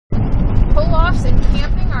pull-offs and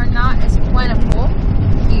camping are not as plentiful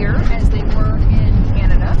here as they were in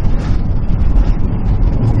Canada.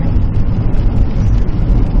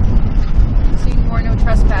 Seeing more no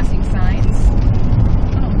trespassing signs.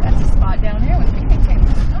 Oh, that's a spot down there with picnic tables.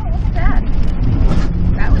 Oh, look at that.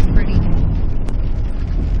 That was pretty.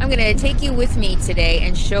 I'm going to take you with me today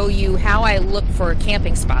and show you how I look for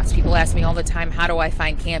camping spots. People ask me all the time, how do I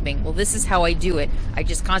find camping? Well, this is how I do it. I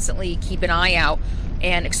just constantly keep an eye out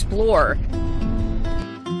and explore.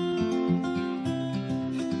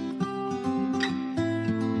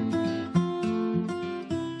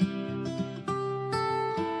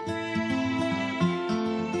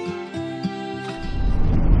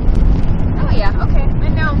 Oh yeah, okay.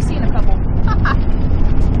 And now I'm seeing a couple.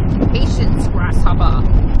 Patience, grasshopper.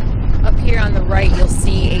 Up here on the right, you'll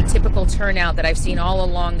see a typical turnout that I've seen all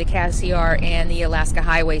along the Cassiar and the Alaskan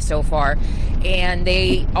Highway so far. And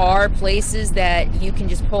they are places that you can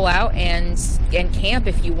just pull out and camp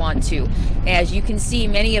if you want to. As you can see,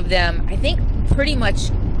 many of them, I think pretty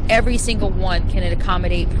much every single one can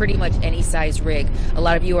accommodate pretty much any size rig. A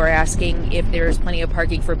lot of you are asking if there's plenty of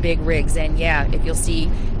parking for big rigs, and yeah, if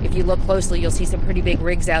you look closely, you'll see some pretty big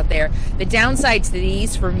rigs out there. The downside to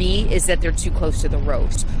these for me is that they're too close to the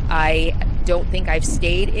road. I don't think I've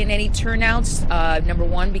stayed in any turnouts, number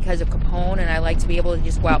one because of Capone, and I like to be able to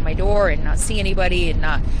just go out my door and not see anybody and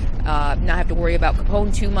not have to worry about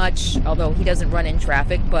Capone too much, although he doesn't run in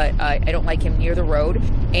traffic, but I don't like him near the road.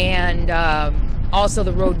 And also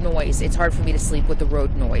the road noise. It's hard for me to sleep with the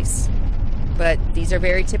road noise. But these are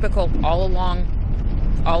very typical all along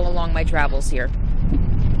my travels here.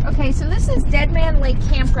 Okay, so this is Dead Man Lake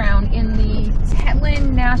Campground in the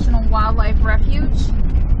Hetland National Wildlife Refuge.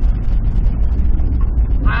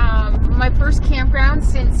 My first campground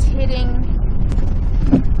since hitting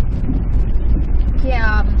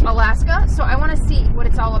Alaska, so I want to see what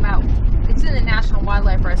it's all about. It's in the National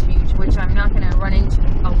Wildlife Refuge, which I'm not going to run into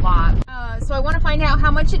a lot. So I want to find out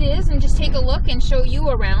how much it is and just take a look and show you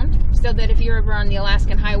around, so that if you're ever on the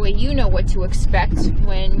Alaskan Highway, you know what to expect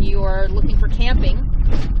when you're looking for camping.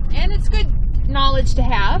 And it's good knowledge to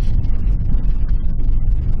have.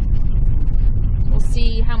 We'll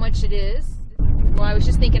see how much it is. Well, I was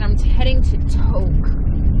just thinking I'm heading to Tok,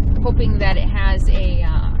 hoping that it has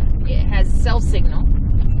cell signal.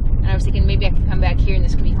 And I was thinking maybe I could come back here and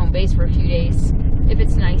this could be home base for a few days if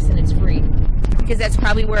it's nice and it's free. Because that's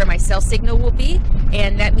probably where my cell signal will be,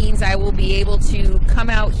 and that means I will be able to come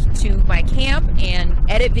out to my camp and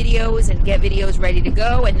edit videos and get videos ready to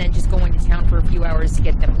go, and then just go into town for a few hours to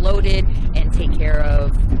get them loaded and take care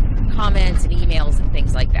of comments and emails and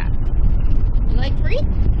things like that. You like free?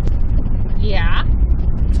 Yeah.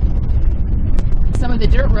 Some of the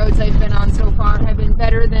dirt roads I've been on so far have been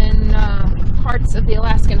better than parts of the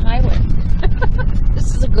Alaskan Highway.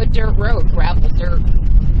 This is a good dirt road, gravel dirt.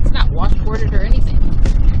 It's not washboarded or anything.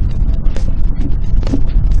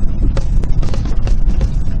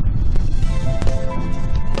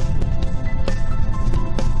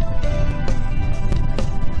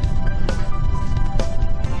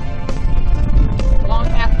 Long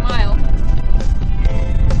half mile.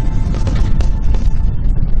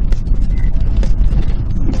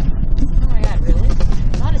 Oh my god, really? I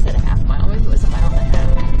thought it said a half mile. Maybe it was a mile and a half.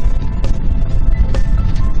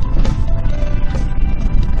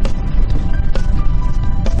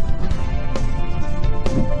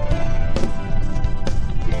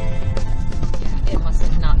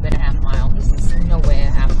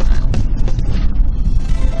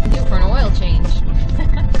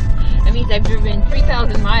 I've driven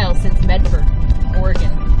 3,000 miles since Medford,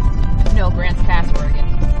 Oregon. No, Grants Pass, Oregon.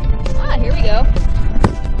 Ah, here we go.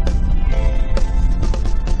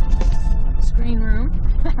 Screen room.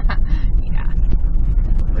 Yeah.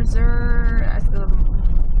 Reserve as the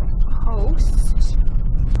host.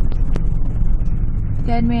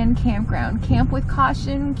 Dead Man Campground. Camp with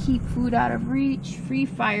caution. Keep food out of reach. Free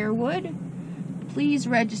firewood. Please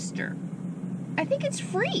register. I think it's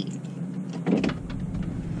free.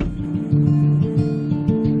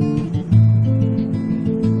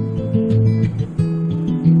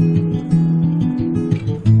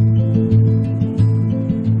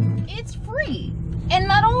 It's free. And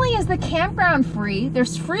not only is the campground free,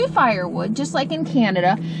 there's free firewood, just like in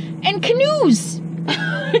Canada, and canoes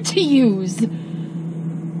to use.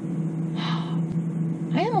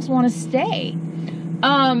 I almost want to stay.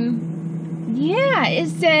 Yeah, it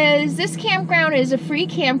says this campground is a free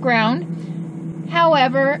campground.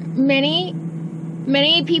 However, many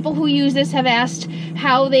people who use this have asked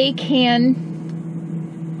how they can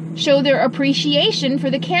show their appreciation for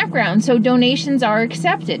the campground, so donations are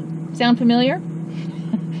accepted. Sound familiar?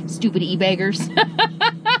 Stupid e-beggars.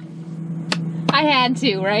 I had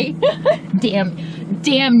to, right?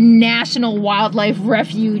 damn National Wildlife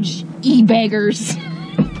Refuge e-beggars.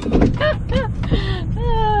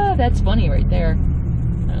 That's funny right there.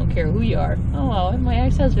 I don't care who you are. Oh, my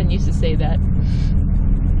ex-husband used to say that.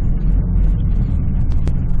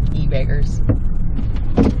 E-beggars.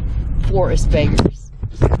 Forest beggars.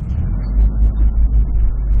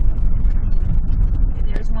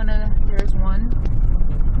 There's one.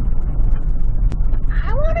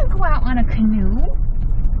 I want to go out on a canoe.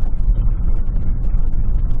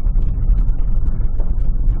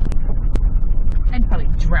 I'd probably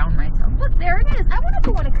drown myself. Look, there it is. I want to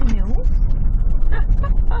go on a canoe.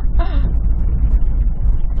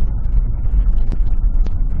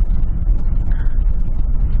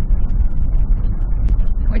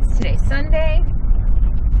 What's today? Sunday?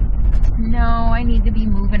 No, I need to be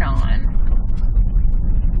moving on.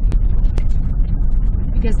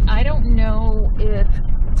 Because I don't know if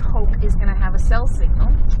Toke is going to have a cell signal.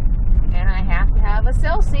 And I have to have a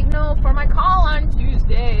cell signal for my call on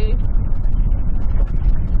Tuesday.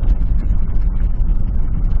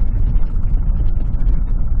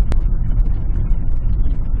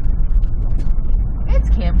 It's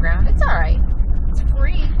campground. It's alright. It's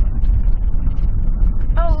free.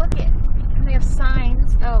 Oh, look it. And they have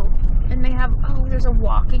signs. Oh, and they have, oh, there's a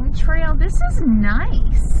walking trail. This is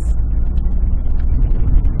nice.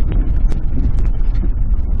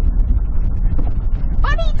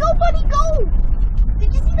 Buddy, go, buddy, go!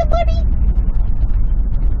 Did you see the buddy?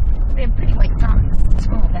 They have pretty white rocks.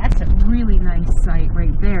 Oh, that's a really nice site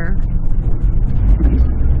right there.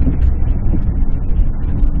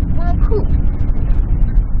 Well, cool.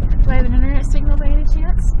 Do I have an internet signal by any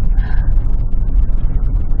chance?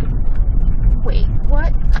 Wait,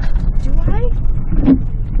 what? Do I?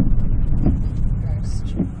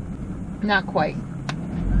 Not quite.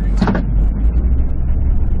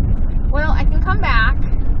 Well, I can come back.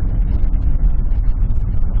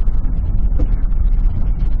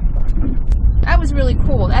 That was really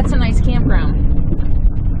cool. That's a nice campground.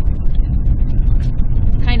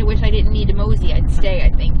 Kind of wish I didn't need to mosey. I'd stay, I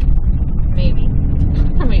think. Maybe.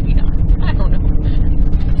 Or maybe not. I don't know.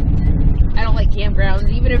 I don't like campgrounds,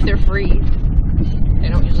 even if they're free. I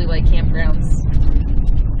don't usually like campgrounds.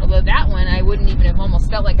 Although that one, I wouldn't even have almost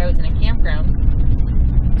felt like I was in a campground.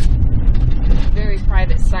 Very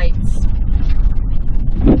private sites.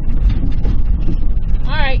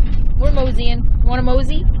 Alright, we're moseying. Want to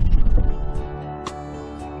mosey?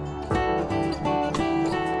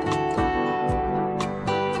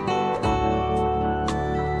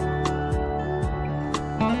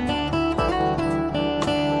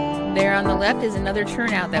 There on the left is another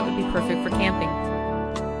turnout that would be perfect for camping.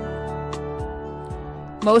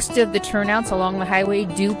 Most of the turnouts along the highway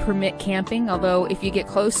do permit camping, although if you get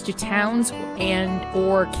close to towns and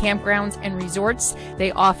or campgrounds and resorts,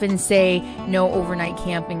 they often say no overnight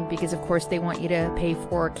camping because of course they want you to pay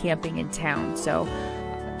for camping in town. So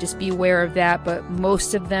just be aware of that, but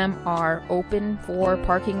most of them are open for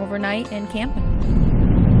parking overnight and camping.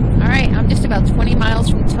 Alright, I'm just about 20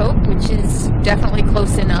 miles from Toke, which is definitely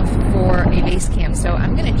close enough for a base camp. So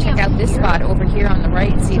I'm going to check out this spot over here on the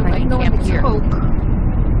right and see if I can camp here.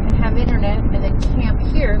 Have internet and then camp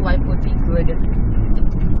here, life would be good.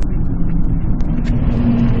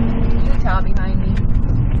 Utah behind me.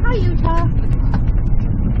 Hi, Utah.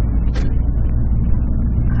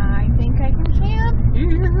 I think I can camp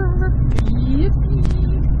here. Yippee.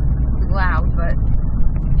 It's loud, but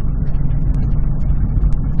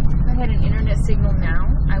if I had an internet signal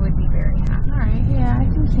now, I would be very happy. Alright, yeah, I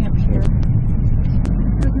can camp here.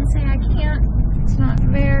 I wouldn't say I can't. It's not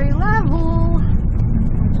very level.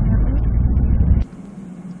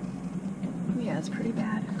 That's pretty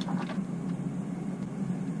bad.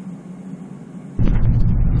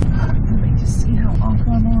 Let me just see how off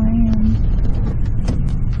level I am.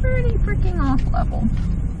 Pretty freaking off level.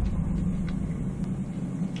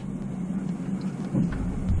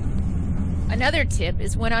 Another tip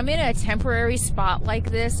is when I'm in a temporary spot like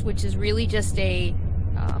this, which is really just a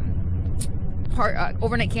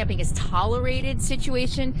overnight camping is tolerated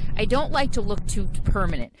situation, I don't like to look too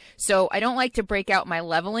permanent. So I don't like to break out my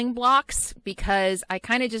leveling blocks because I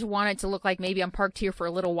kind of just want it to look like maybe I'm parked here for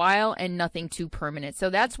a little while and nothing too permanent. So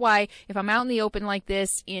that's why if I'm out in the open like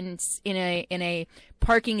this in a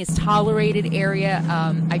parking is tolerated area,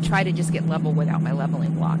 I try to just get level without my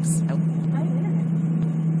leveling blocks. Oh.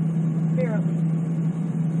 Barely.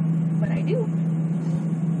 But I do.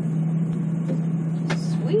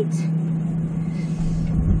 Sweet.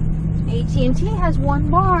 AT&T has one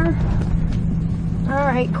bar.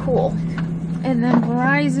 Alright, cool. And then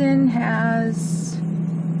Verizon has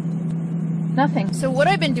nothing. So what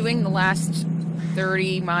I've been doing the last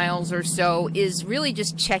 30 miles or so, is really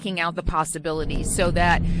just checking out the possibilities, so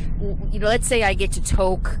that, you know, let's say I get to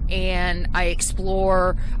Tok and I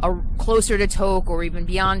explore closer to Tok or even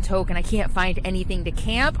beyond Tok and I can't find anything to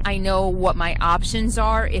camp. I know what my options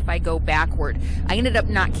are if I go backward. I ended up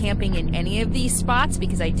not camping in any of these spots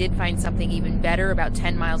because I did find something even better about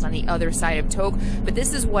 10 miles on the other side of Tok. But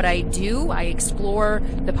this is what I do. I explore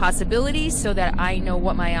the possibilities so that I know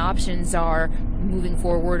what my options are moving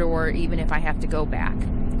forward, or even if I have to go back.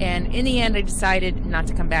 And in the end, I decided not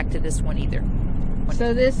to come back to this one either.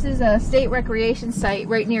 So this is a state recreation site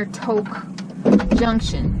right near Tok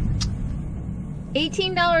Junction.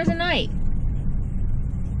 $18 a night.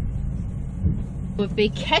 So if they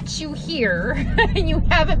catch you here and you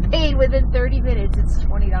haven't paid within 30 minutes, it's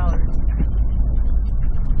 $20.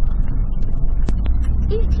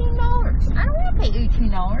 $18. I don't want to pay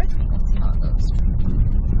 $18. Let's see how it goes.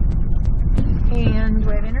 And do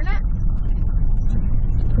I have internet?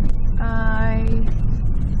 I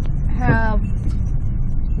have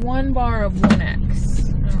 1 bar of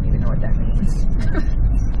 1X. I don't even know what that means.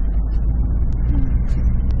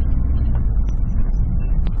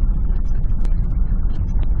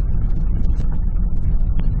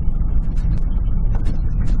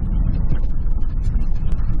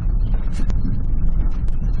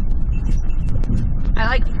 I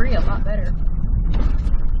like free a lot better.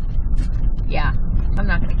 Yeah, I'm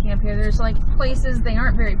not going to camp here. There's like places, they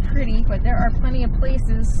aren't very pretty, but there are plenty of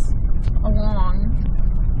places along.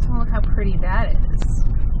 Oh, look how pretty that is.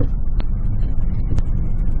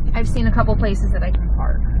 I've seen a couple places that I can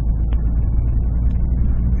park.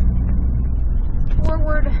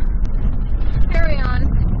 Forward. Carry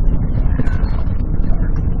on.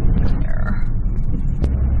 There.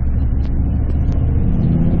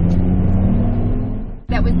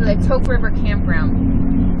 That was the Tok River campground.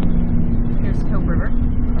 Here's Tok River.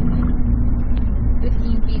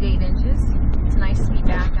 15 feet 8 inches. It's nice to be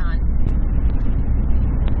back on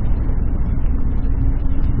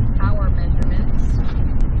power measurements.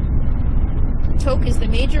 Tok is the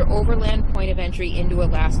major overland point of entry into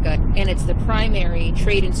Alaska, and it's the primary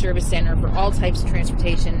trade and service center for all types of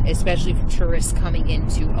transportation, especially for tourists coming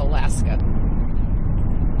into Alaska.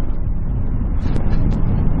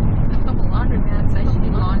 A couple laundromats. I should do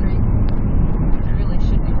laundry. I really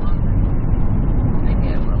should do laundry. Maybe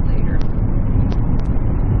I will later.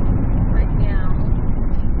 Right now.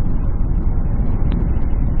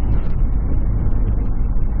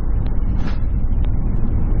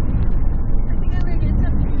 I think I'm going to get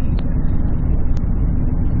something.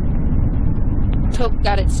 Tok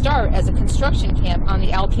got its start as a construction camp on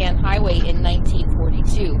the Alaskan Highway in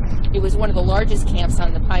 1942. It was one of the largest camps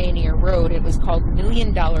on the Pioneer Road. It was called $1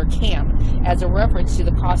 Million Camp as a reference to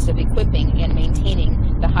the cost of equipping and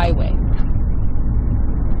maintaining the highway.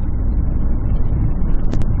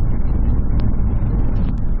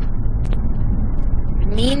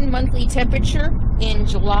 Mean monthly temperature in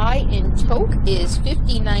July in Tok is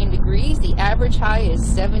 59 degrees. The average high is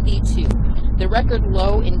 72. The record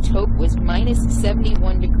low in Tok was minus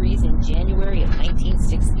 71 degrees in January of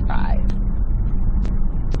 1965.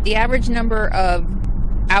 The average number of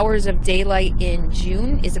hours of daylight in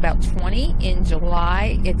June is about 20. In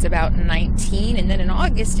July, it's about 19. And then in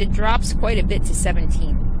August, it drops quite a bit to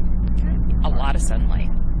 17. A lot of sunlight.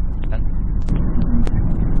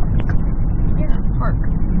 Yeah, park.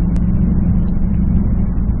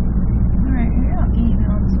 Alright, maybe I'll eat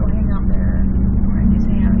and I'll just go hang out there. Or I just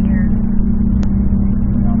hang out here.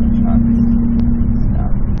 With all the trucks and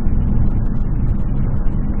stuff.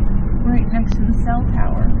 Right next to the cell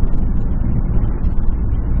tower.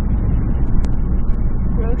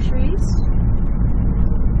 Groceries.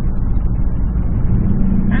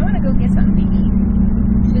 I want to go get something to eat.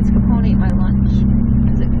 FreeCapone ate my lunch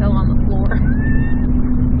as it fell on the floor.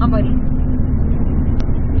 Oh, buddy.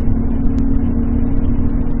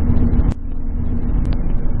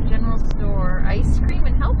 General store, ice cream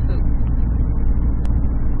and health food.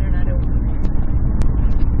 They're not open.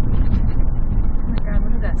 Oh my god,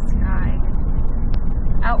 look at that sky.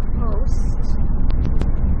 Outpost.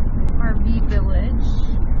 RV village.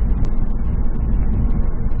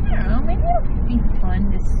 I don't know, maybe it'll be fun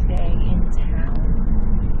to stay in town.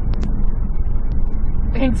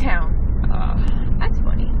 In town. That's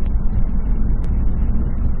funny.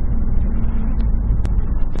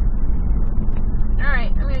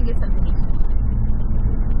 Alright, I'm gonna get something to eat.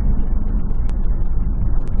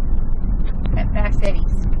 At Fast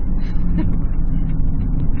Eddie's.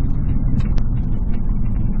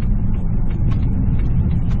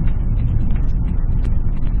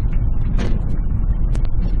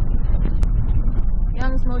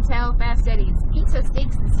 Young's Motel, Fast Eddie's. Pizza,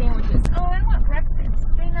 steaks, and sandwiches. Oh, I want breakfast.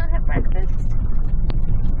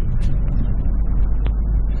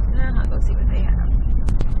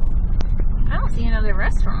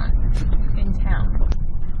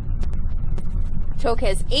 Toke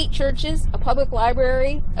has 8 churches, a public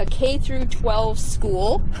library, a K through 12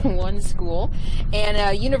 school, one school, and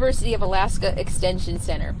a University of Alaska Extension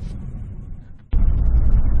Center.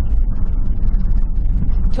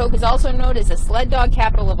 Toke is also known as the sled dog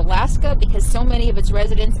capital of Alaska because so many of its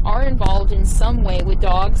residents are involved in some way with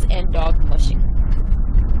dogs and dog mushing.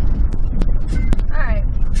 Alright,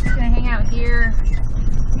 just gonna hang out here,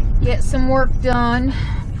 get some work done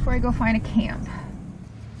before I go find a camp.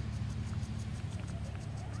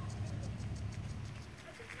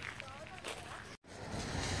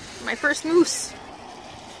 My first moose.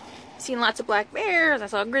 Seen lots of black bears, I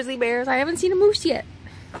saw grizzly bears, I haven't seen a moose yet.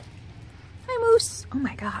 Hi moose! Oh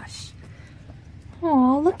my gosh.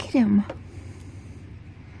 Oh, look at him.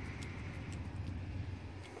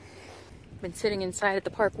 Been sitting inside at the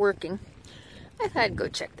park working. I thought I'd go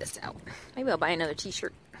check this out. Maybe I'll buy another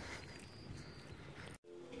t-shirt.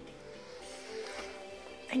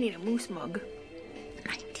 I need a moose mug.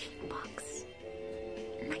 19 bucks.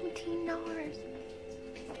 $19.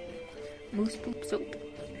 Moose poop soap.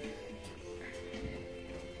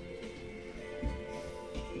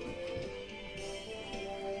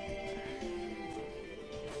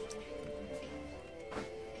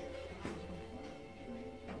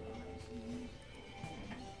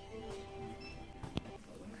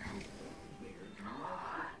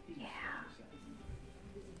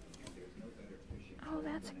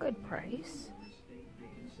 That's a good price.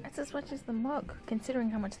 That's as much as the mug, considering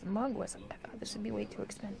how much the mug was. I thought this would be way too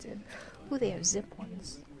expensive. Ooh, they have zip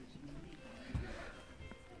ones.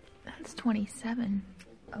 That's $27.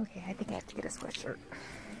 Okay, I think I have to get a sweatshirt.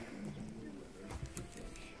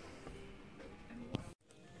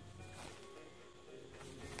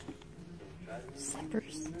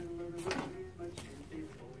 Slippers.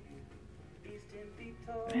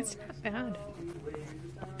 That's not bad.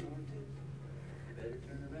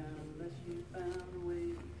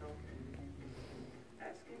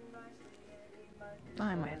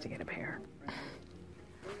 I might have to get a pair.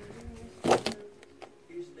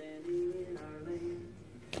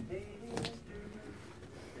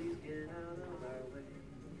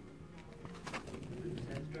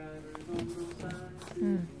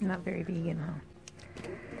 Not very vegan, huh?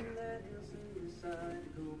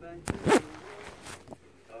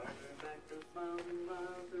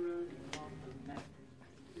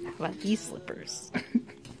 How about these slippers?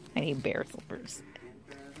 I need bear slippers.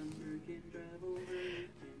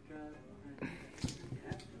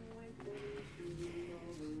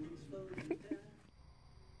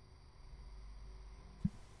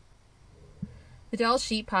 The adult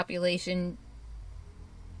sheep population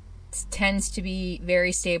tends to be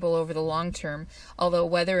very stable over the long term, although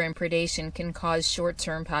weather and predation can cause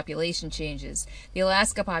short-term population changes. The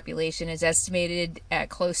Alaska population is estimated at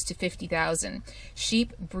close to 50,000.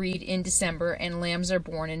 Sheep breed in December and lambs are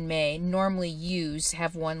born in May. Normally ewes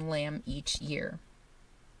have 1 lamb each year.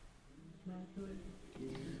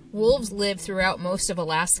 Wolves live throughout most of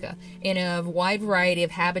Alaska in a wide variety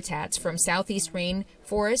of habitats from southeast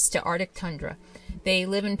rainforests to Arctic tundra. They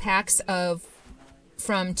live in packs of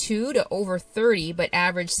from 2 to over 30, but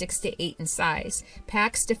average 6 to 8 in size.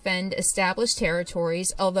 Packs defend established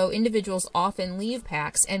territories, although individuals often leave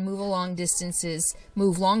packs and move long distances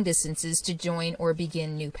to join or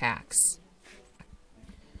begin new packs.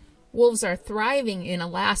 Wolves are thriving in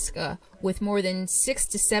Alaska, with more than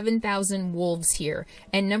 6,000 to 7,000 wolves here,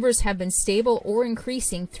 and numbers have been stable or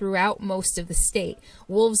increasing throughout most of the state.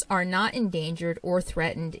 Wolves are not endangered or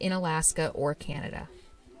threatened in Alaska or Canada.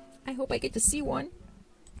 I hope I get to see one.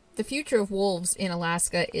 The future of wolves in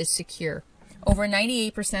Alaska is secure. Over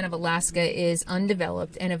 98% of Alaska is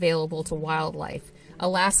undeveloped and available to wildlife.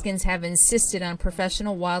 Alaskans have insisted on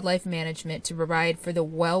professional wildlife management to provide for the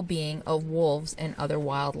well-being of wolves and other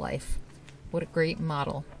wildlife. What a great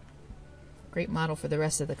model. Great model for the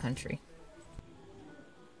rest of the country.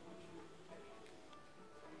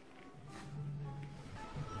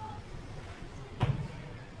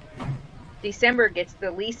 December gets the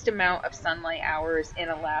least amount of sunlight hours in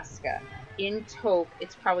Alaska. In Toke,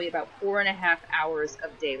 it's probably about 4.5 hours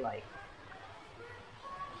of daylight.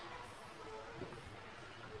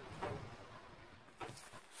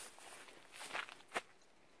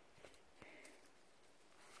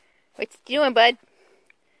 What's he doing, bud?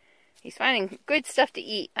 He's finding good stuff to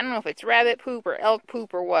eat. I don't know if it's rabbit poop or elk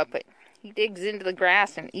poop or what, but he digs into the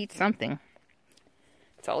grass and eats something.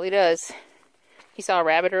 That's all he does. He saw a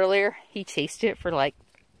rabbit earlier. He chased it for like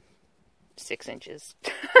 6 inches.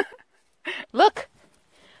 Look!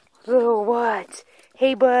 Oh, what?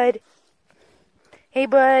 Hey, bud. Hey,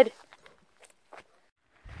 bud.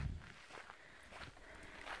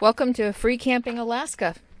 Welcome to Free Camping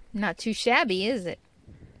Alaska. Not too shabby, is it?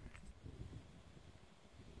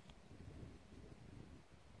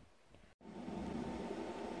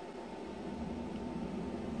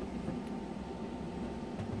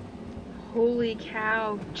 Holy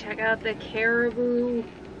cow, check out the caribou.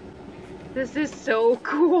 This is so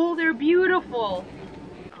cool, they're beautiful.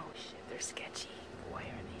 Oh shit, they're sketchy. Boy,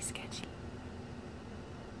 are they sketchy.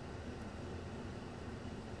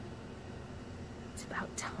 It's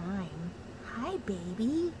about time. Hi,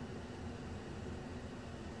 baby.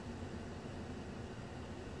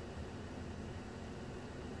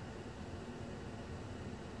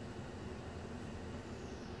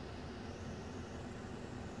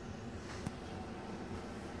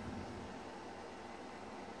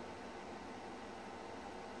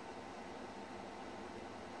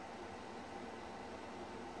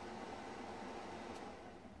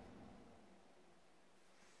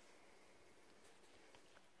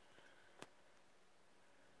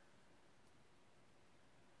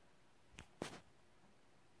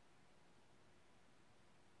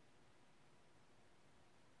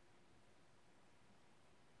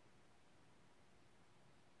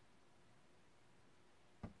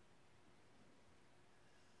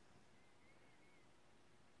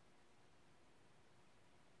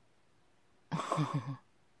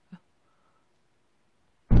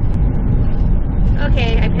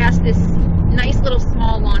 Okay, I passed this nice little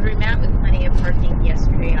small laundromat with plenty of parking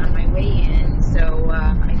yesterday on my way in, so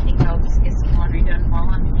I think I'll just get some laundry done while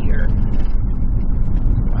I'm here.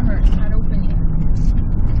 Bummer, it's not open yet.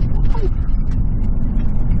 Oh.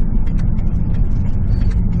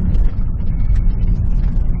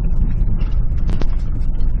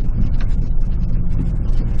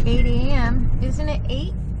 8 a.m. Isn't it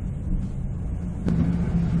 8?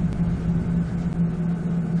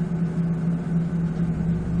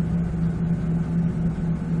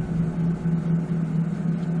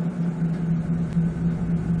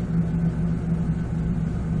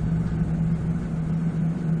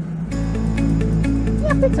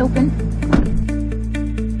 It's open.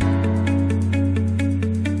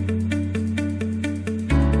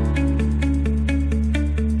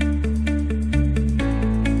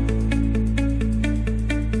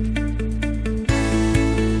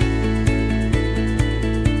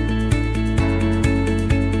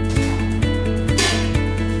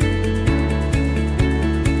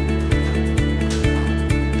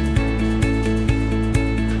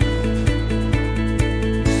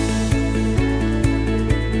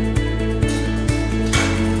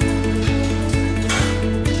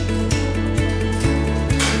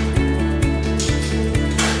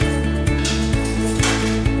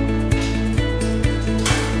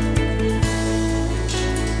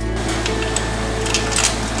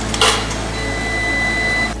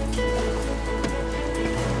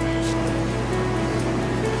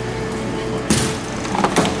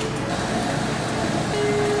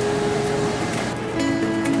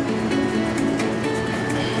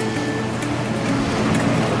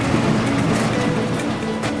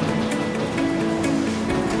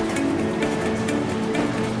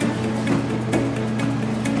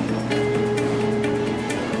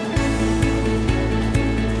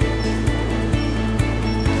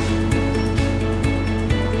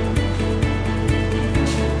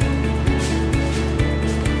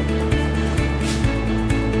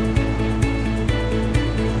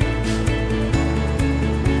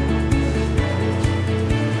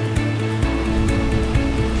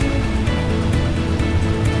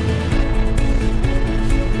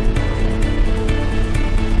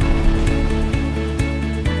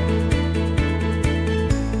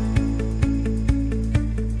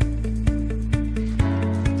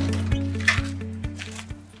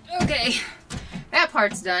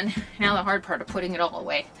 Part's done. Now the hard part of putting it all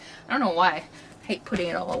away. I don't know why. I hate putting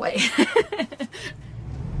it all away.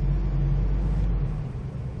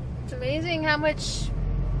 It's amazing how much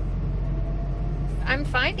I'm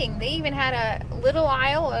finding. They even had a little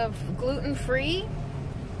aisle of gluten-free.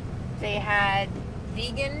 They had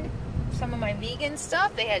vegan, some of my vegan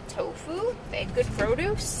stuff. They had tofu. They had good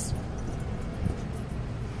produce.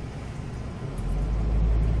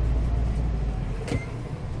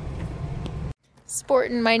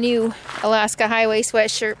 Sporting my new Alaskan Highway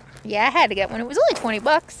sweatshirt. Yeah, I had to get one. It was only 20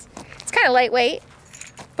 bucks. It's kind of lightweight,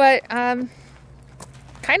 but kind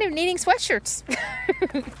of needing sweatshirts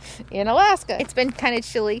in Alaska. It's been kind of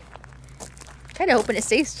chilly. Kind of hoping it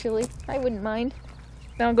stays chilly. I wouldn't mind.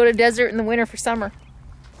 Then I'll go to desert in the winter for summer.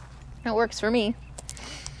 That works for me.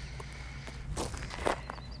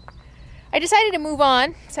 I decided to move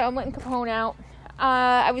on, so I'm letting Capone out.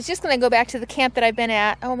 I was just going to go back to the camp that I've been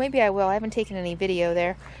at. Oh, maybe I will. I haven't taken any video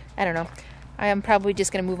there. I don't know. I am probably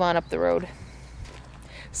just going to move on up the road.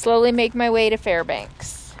 Slowly make my way to Fairbanks.